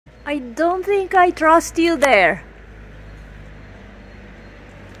I don't think I trust you there.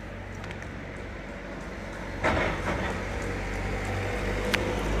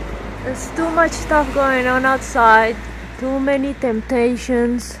 There's too much stuff going on outside. Too many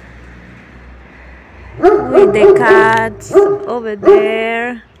temptations. With the cats over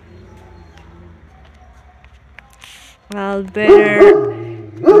there. I'll better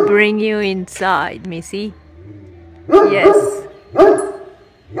bring you inside, Missy. Yes.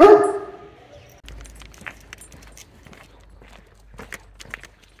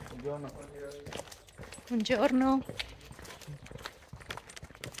 Buongiorno.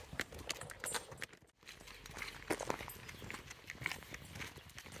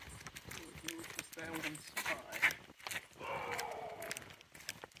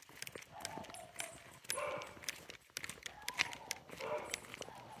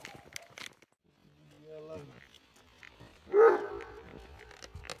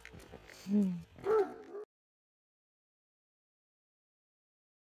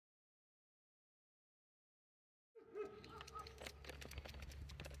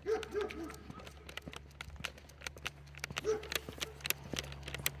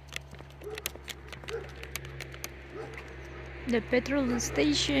 The petrol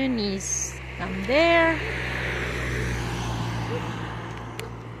station is down there.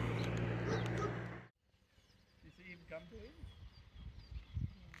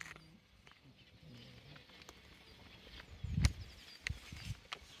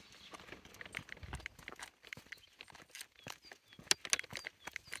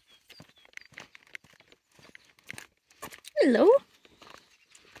 Hello.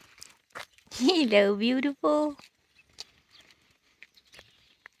 Hello, beautiful.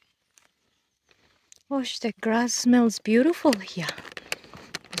 Gosh, the grass smells beautiful here.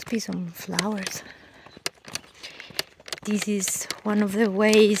 Must be some flowers. This is one of the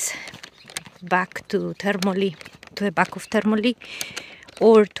ways back to Termoli, to the back of Termoli,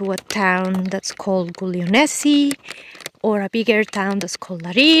 or to a town that's called Guglionesi, or a bigger town that's called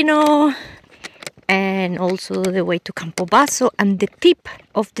Larino, and also the way to Campobasso. And the tip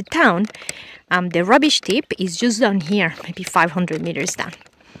of the town, the rubbish tip, is just down here, maybe 500 meters down.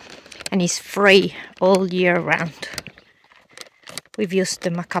 And it's free all year round. We've used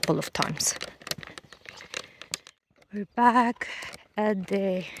them a couple of times. We're back at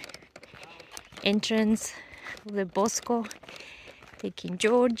the entrance of the Bosco, taking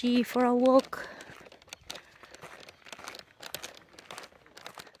Georgie for a walk.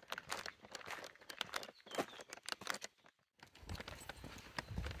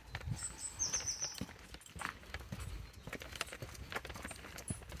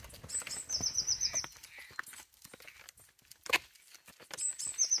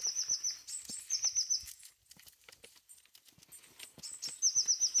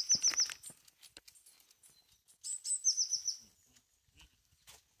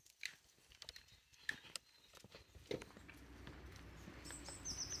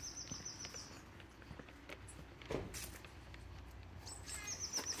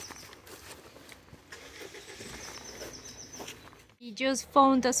 We just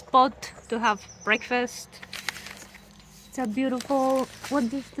found a spot to have breakfast. It's a beautiful...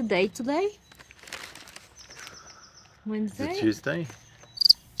 What is the day today? Wednesday? Is it Tuesday?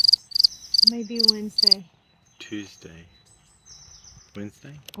 Maybe Wednesday. Tuesday.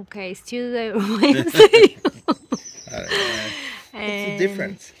 Wednesday? Okay, it's Tuesday or Wednesday. I don't know. What's the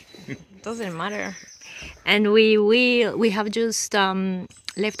difference? Doesn't matter. And we have just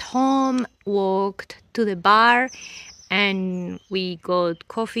left home, walked to the bar, and we got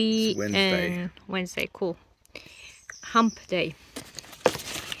coffee. It's Wednesday. And Wednesday, cool. Hump day.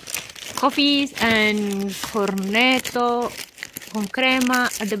 Coffees and cornetto con crema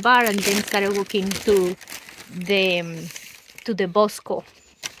at the bar, and then started walking to the Bosco.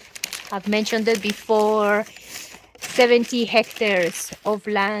 I've mentioned it before. 70 hectares of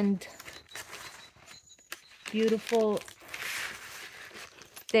land. Beautiful.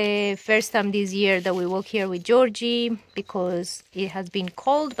 The first time this year that we walk here with Georgie, because it has been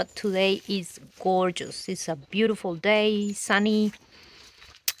cold, but today is gorgeous. It's a beautiful day, sunny,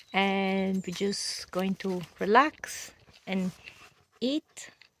 and we're just going to relax and eat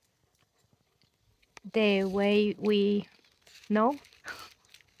the way we know.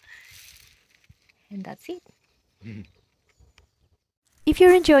 And that's it. If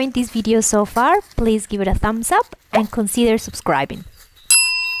you're enjoying this video so far, please give it a thumbs up and consider subscribing.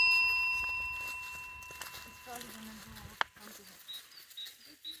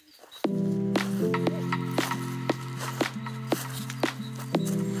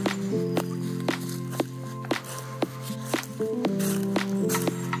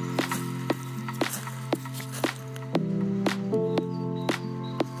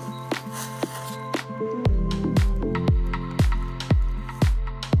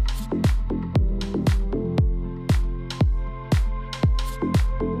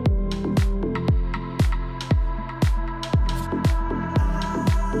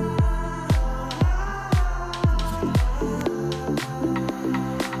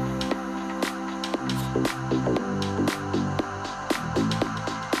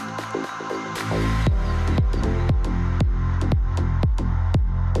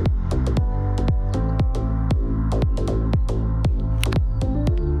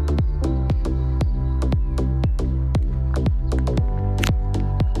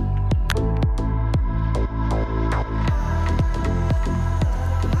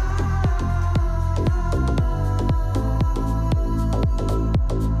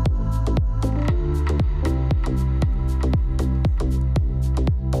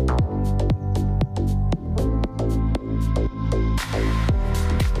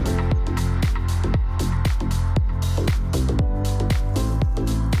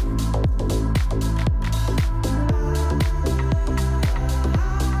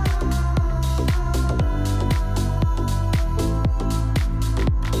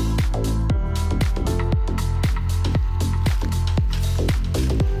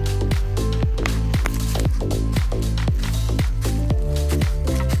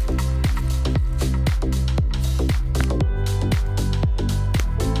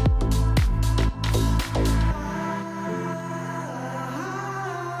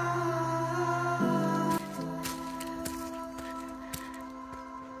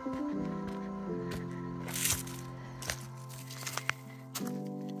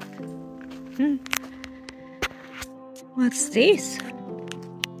 What's this?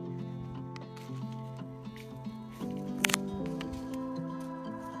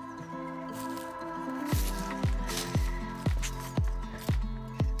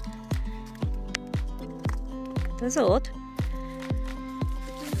 That's odd.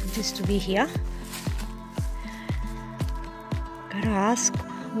 Just to be here. Gotta ask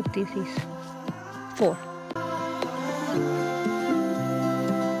what this is for.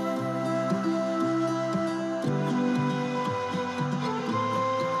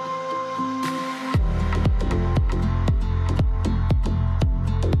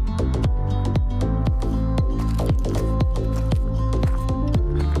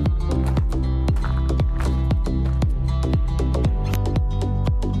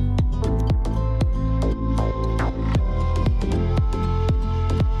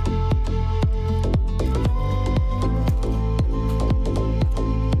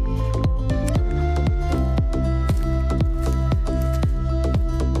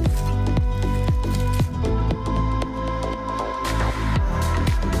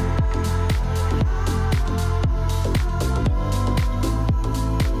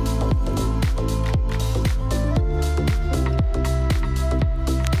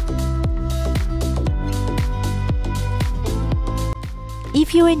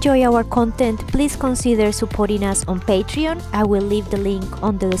 If you enjoy our content, please consider supporting us on Patreon. I will leave the link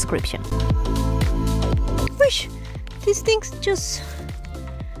on the description. Wish these things just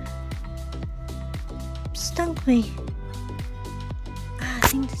stung me. I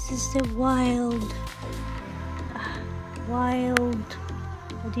think this is the wild,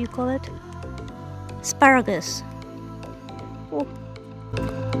 what do you call it? Asparagus. Oh.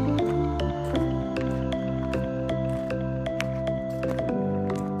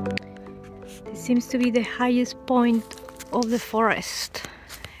 This seems to be the highest point of the forest,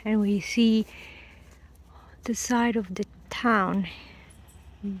 and we see the side of the town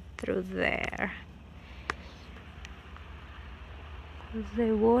through there.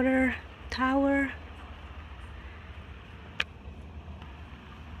 The water tower.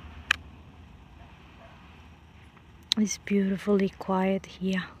 It's beautifully quiet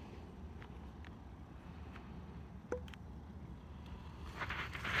here.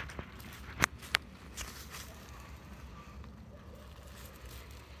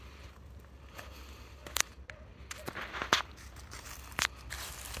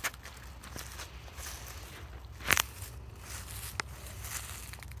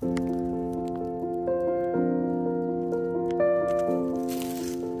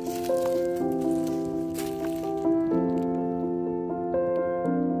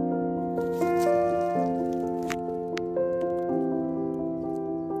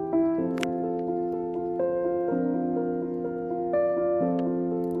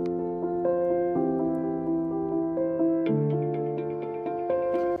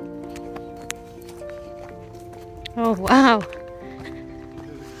 Oh wow.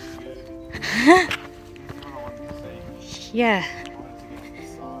 Yeah.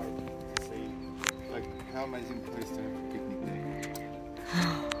 Like how amazing place to have a picnic there.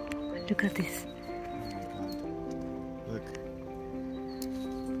 Oh, look at this. Look.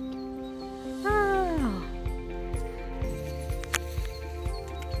 Oh.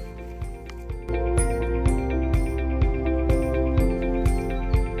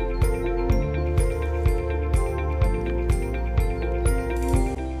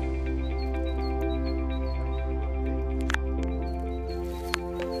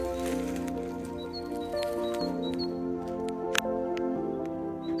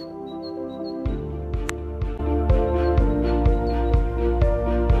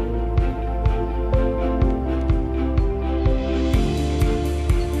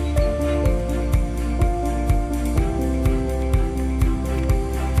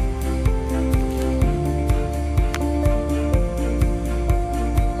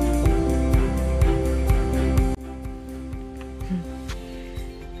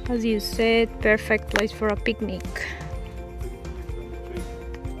 As you said, perfect place for a picnic.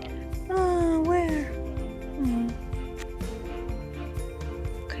 Oh, where?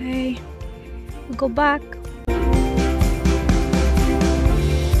 Okay, we'll go back.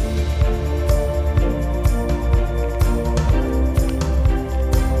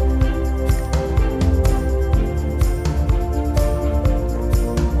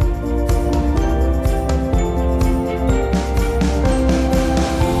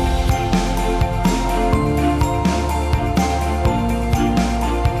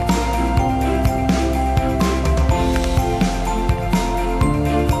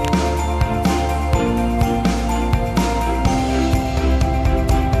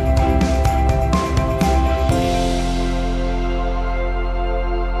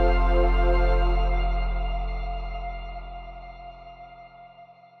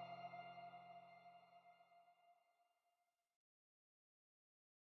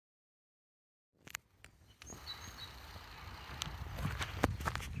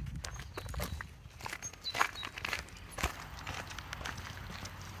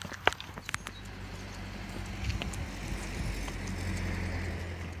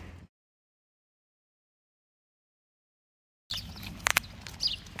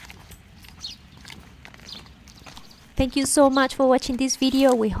 Thank you so much for watching this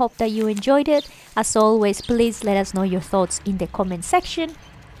video. We hope that you enjoyed it. As always, please let us know your thoughts in the comment section.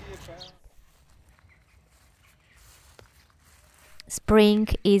 Spring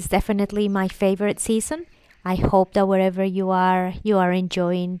is definitely my favorite season. I hope that wherever you are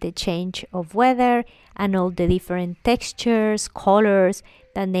enjoying the change of weather and all the different textures, colors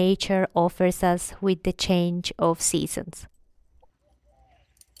that nature offers us with the change of seasons.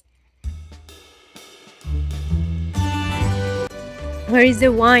 Where is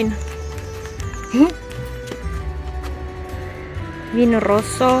the wine? Vino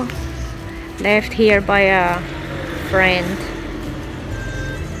Rosso, left here by a friend.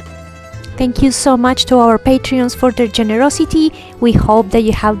 Thank you so much to our Patreons for their generosity. We hope that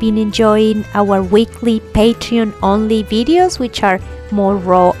you have been enjoying our weekly Patreon-only videos, which are more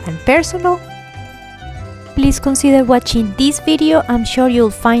raw and personal. Please consider watching this video. I'm sure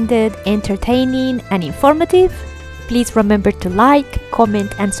you'll find it entertaining and informative. Please remember to like,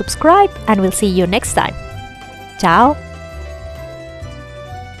 comment and subscribe, and we'll see you next time. Ciao!